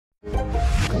We're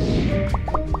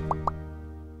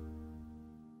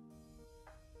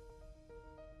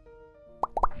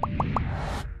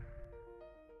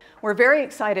very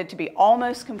excited to be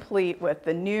almost complete with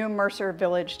the new Mercer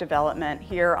Village development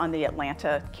here on the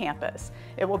Atlanta campus.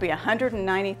 It will be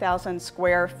 190,000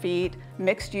 square feet,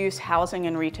 mixed-use housing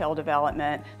and retail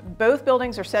development. Both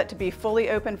buildings are set to be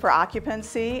fully open for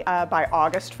occupancy by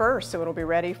August 1st, so it'll be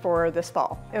ready for this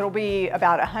fall. It'll be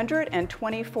about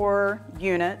 124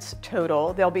 units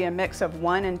total. There'll be a mix of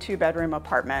 1 and 2 bedroom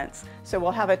apartments, so we'll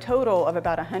have a total of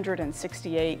about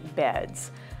 168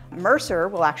 beds. Mercer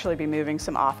will actually be moving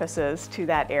some offices to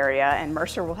that area, and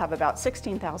Mercer will have about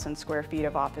 16,000 square feet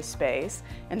of office space,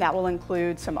 and that will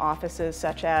include some offices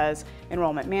such as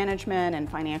enrollment management and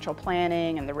financial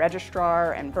planning and the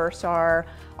registrar and bursar.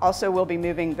 Also, we'll be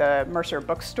moving the Mercer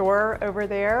bookstore over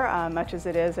there, much as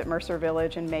it is at Mercer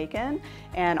Village in Macon,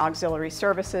 and auxiliary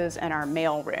services and our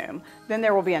mail room. Then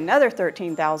there will be another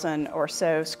 13,000 or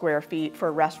so square feet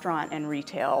for restaurant and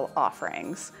retail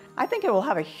offerings. I think it will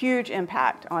have a huge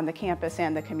impact on the campus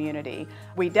and the community.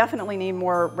 We definitely need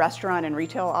more restaurant and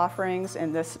retail offerings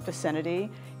in this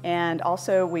vicinity. And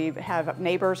also we have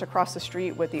neighbors across the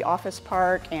street with the office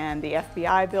park and the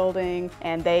FBI building,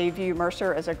 and they view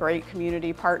Mercer as a great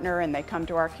community partner, and they come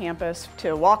to our campus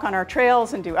to walk on our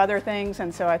trails and do other things.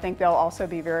 And so I think they'll also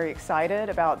be very excited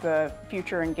about the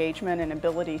future engagement and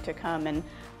ability to come and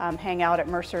hang out at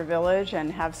Mercer Village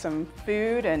and have some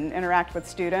food and interact with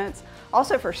students.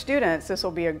 Also for students, this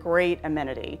will be a great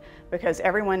amenity because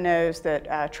everyone knows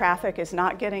that traffic is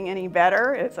not getting any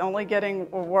better, it's only getting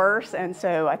worse, and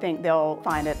so I think they'll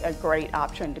find it a great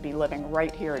option to be living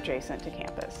right here adjacent to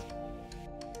campus.